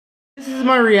This is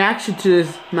my reaction to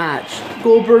this match.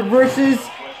 Goldberg versus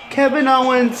Kevin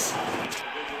Owens.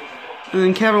 And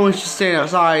then Kevin Owens just staying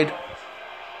outside.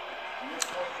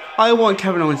 I want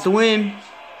Kevin Owens to win.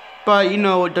 But you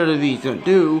know what WWE's gonna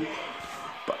do.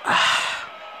 But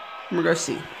we're gonna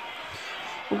see.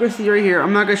 We're gonna see right here.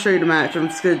 I'm not gonna show you the match. I'm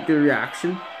just gonna do a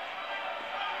reaction.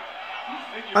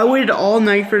 I waited all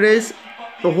night for this.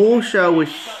 The whole show was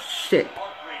shit.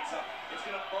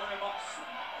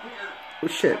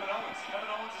 Was shit.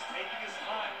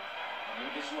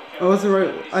 I wasn't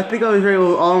right. I think I was right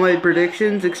with all my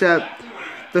predictions except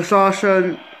the Sasha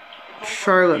and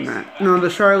Charlotte match. No, the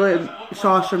Charlotte and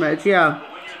Sasha match. Yeah.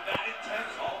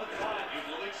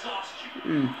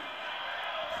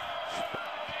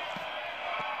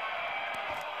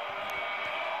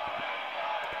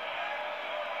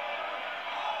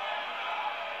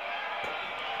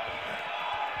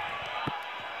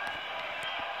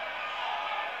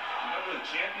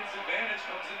 Champion's advantage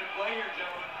comes into play here,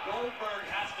 gentlemen. Goldberg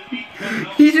has to beat Kevin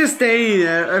Owens. He's just standing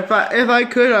there. If I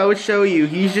could, I would show you.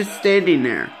 He's just standing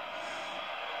there.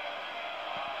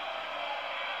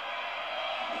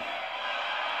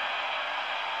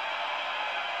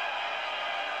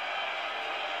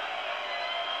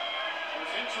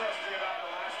 What's interesting about the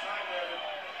last time there that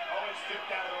Owens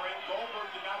dipped out of the ring,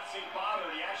 Goldberg did not seem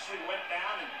bothered. He actually went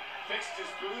down and fixed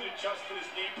his boot, adjusted his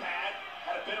knee pad,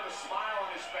 had a bit of a smile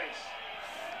on his face.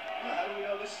 How do we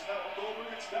know this is not what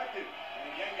Goldberg expected?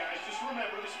 And again, guys, just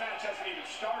remember this match hasn't even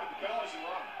started. The bell isn't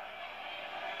rung.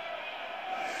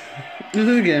 This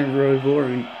is getting really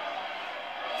boring.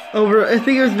 I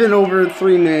think it's been over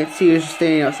 3 minutes. He was just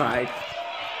standing outside.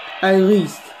 At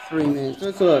least 3 minutes.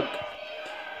 Let's look.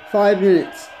 5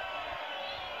 minutes.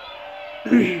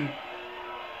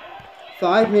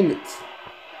 5 minutes.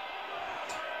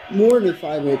 More than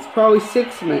 5 minutes. Probably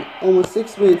 6 minutes. Almost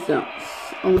 6 minutes now.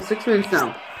 Almost 6 minutes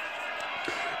now.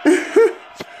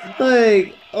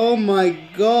 Like, oh my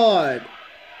god.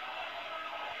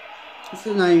 This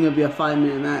is not even gonna be a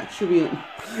 5-minute match. Should be.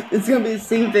 It's gonna be the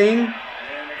same thing. And I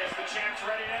guess the champ's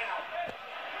ready now.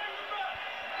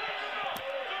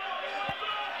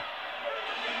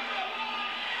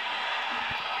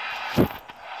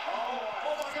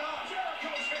 Oh my God!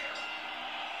 Jericho's here.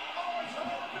 Oh, it's all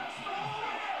the best.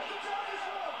 The dark is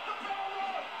won. The power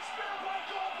run. Spear by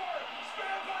Goldberg.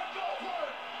 Spear by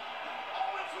Goldberg.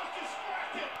 Owens was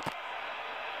distracted.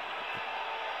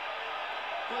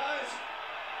 Guys.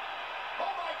 Oh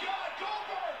my God,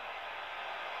 Goldberg.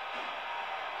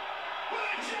 With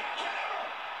a jackhammer.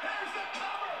 There's the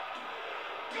cover.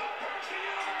 Goldberg's the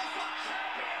Universal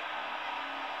Champion.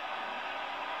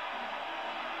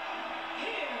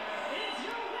 Here is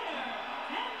your winner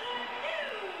and the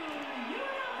new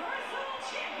Universal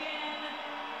Champion,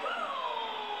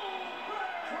 Goldberg.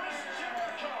 Chris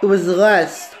Jericho. It was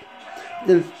less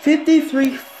than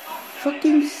 53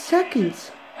 fucking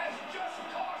seconds. Has just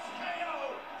cost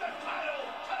KO the title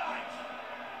tonight.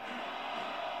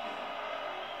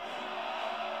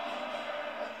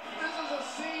 This is a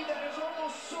scene that is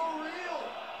almost surreal.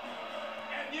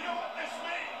 And you know what this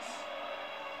means?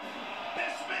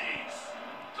 This means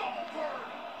Goldberg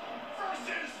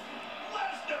versus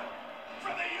Lesnar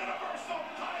for the Universal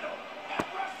title at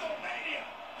WrestleMania.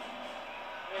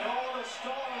 And all the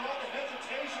stalling, all the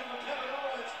hesitation for Kevin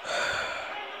Owens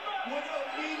would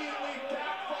immediately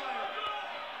backfire.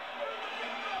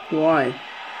 Why? The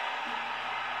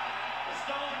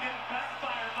stalling didn't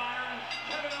backfire, Byron.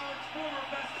 Kevin Owens' former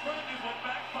best friend is what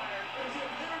backfired. There's the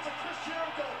appearance of Chris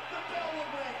Jericho. The bell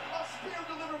would ring. A spear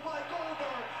delivered by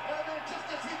Goldberg. And then just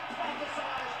as he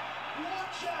prophesied,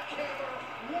 one jackhammer.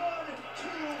 1,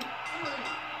 2, 3.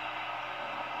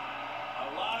 A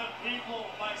lot of people,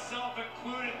 myself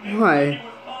included, didn't Why? think it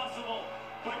was possible.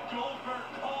 But Goldberg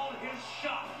called his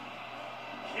shot.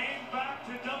 Came back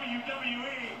to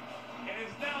WWE and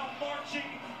is now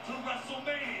marching to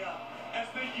WrestleMania as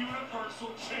the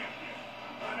Universal Champion.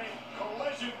 On a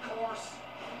collision course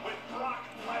with Brock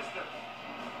Lesnar.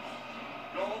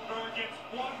 Goldberg gets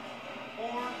one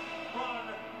more run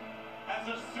as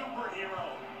a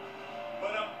superhero.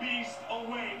 But a beast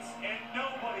awaits, and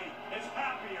nobody is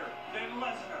happier than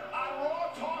Lesnar. On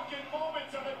Raw Talking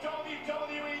Moments on the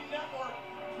WWE Network,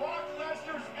 Brock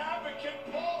Lesnar's advocate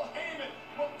Paul Heyman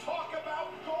will talk about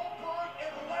Goldberg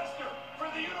and Lesnar for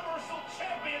the Universal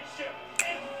Championship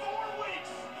in 4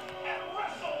 weeks at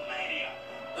WrestleMania.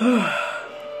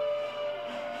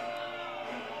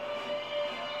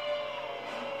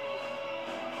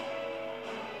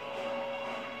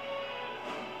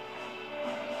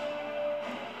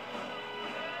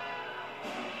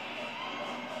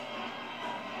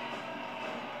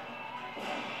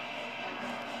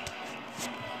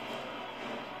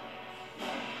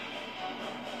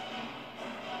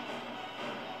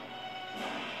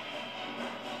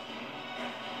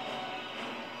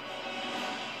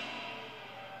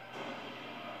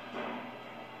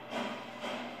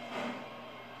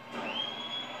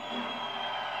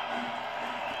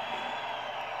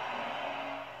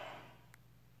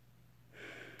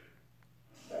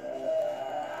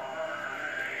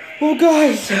 Well,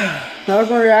 guys, that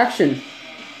was my reaction.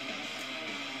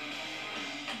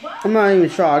 I'm not even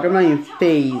shocked. I'm not even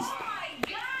phased. Oh my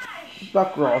gosh!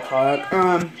 Fuck Raw talk.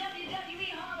 WWE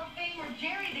Hall of Famer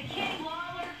Jerry the King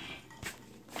Lawler.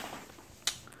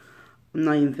 I'm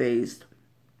not even phased.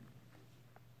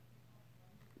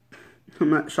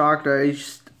 I'm not shocked. I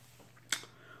just...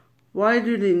 Why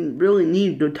do they really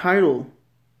need the title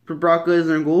for Brock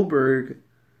Lesnar and Goldberg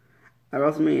at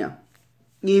WrestleMania?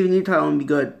 Even new title would be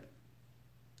good.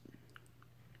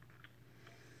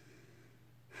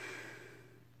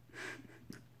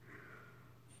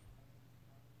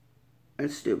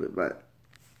 It's stupid, but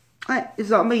it's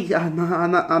not me. I'm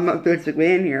not Vince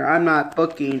McMahon here. I'm not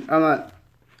booking. I'm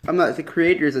not the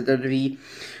creators of WWE.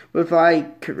 But if I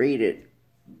created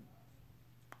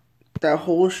that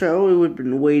whole show, it would have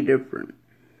been way different.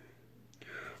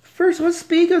 First, let's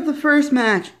speak of the first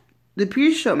match. The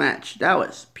pre-show match. That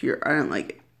was pure. I didn't like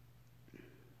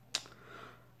it.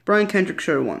 Brian Kendrick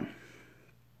should have won.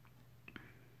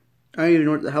 I don't even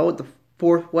know what the hell the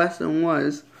fourth Weston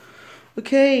was.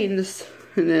 Okay, and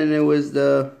then it was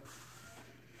the...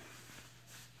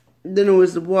 Then it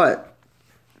was the what?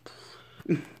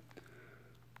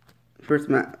 First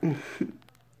match.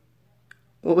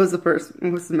 What was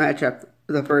the match after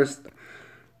the first?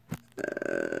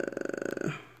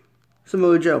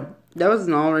 Samoa Joe. That was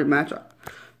an alright match.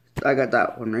 I got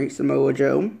that one right. Samoa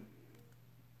Joe.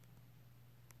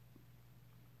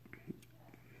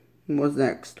 What's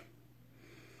next?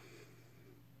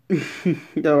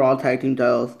 They were all tag team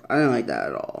titles. I didn't like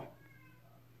that at all.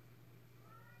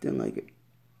 Didn't like it.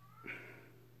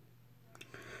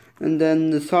 And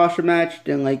then the Sasha match,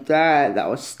 didn't like that. That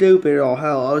was stupid. Oh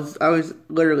hell, I was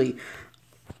literally.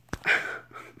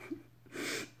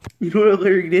 You know what I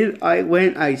literally did?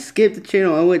 I skipped the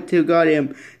channel. I went to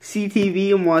goddamn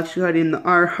CTV and watched goddamn the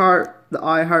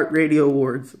iHeart Radio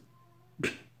Awards.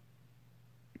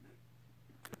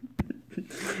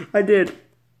 I did.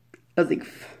 I was like.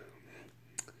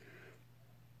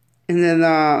 And then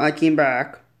I came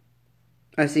back.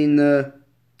 I seen the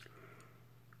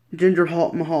Jinder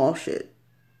Mahal shit.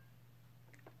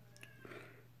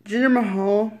 Jinder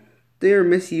Mahal, they are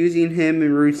misusing him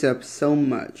and Rusev so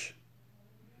much.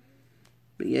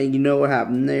 But yeah, you know what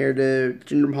happened there. The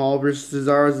Jinder Mahal versus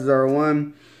Cesaro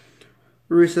won.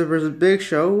 Rusev versus Big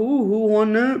Show. Ooh, who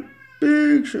won that?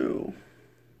 Big Show.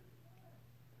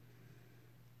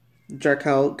 Jack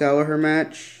Gallagher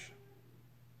match.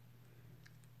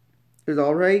 It was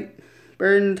alright.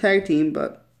 Better than the tag team,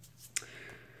 but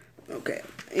okay.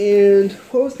 And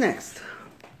what was next?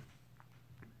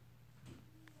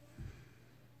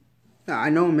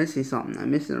 I know I'm missing something. I'm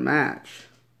missing a match.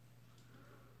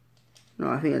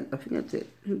 No, I think that's it.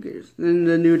 Who cares? Then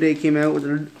the New Day came out with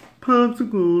their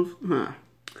popsicles. Huh.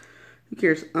 Who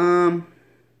cares? Then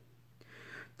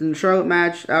the Charlotte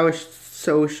match, I was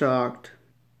so shocked.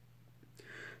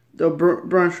 The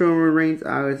Braun Strowman Reigns,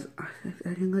 I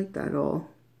didn't like that at all.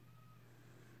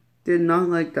 Did not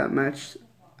like that match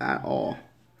at all.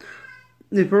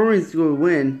 If Roman Reigns is going to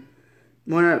win,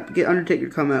 why not get Undertaker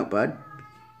to come out, bud?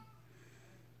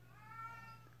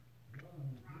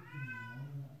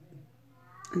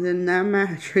 And then that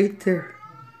match right there.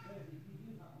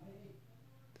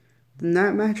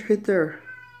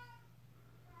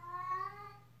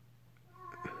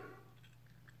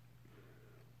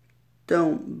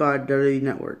 Don't buy WWE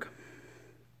Network.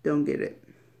 Don't get it.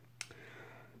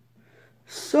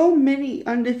 So many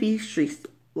undefeated streaks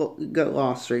got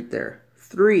lost right there.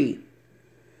 3.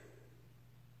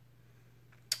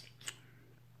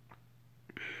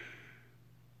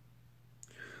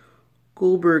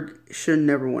 Goldberg should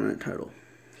never won a title.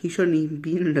 He shouldn't even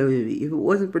be in WWE. If it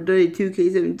wasn't for WWE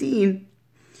 2K17,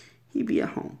 he'd be at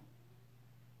home.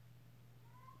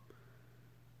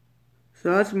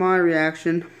 So that's my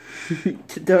reaction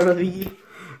to WWE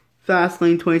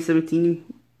Fastlane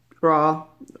 2017 Raw.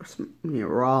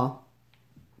 Raw.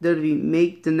 WWE,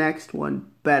 make the next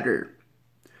one better.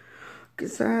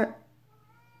 Cause that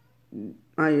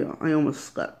I almost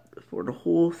slept for the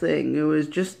whole thing. It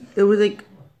was like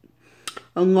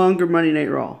a longer Monday Night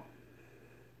Raw.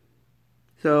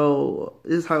 So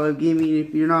this is High Life Gaming.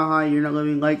 If you're not high, you're not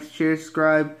living. Like, share,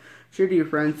 subscribe, share to your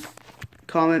friends,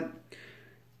 comment.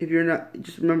 If you're not,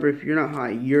 just remember, if you're not high,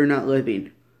 you're not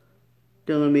living.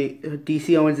 Don't let me.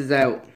 DC Owens is out.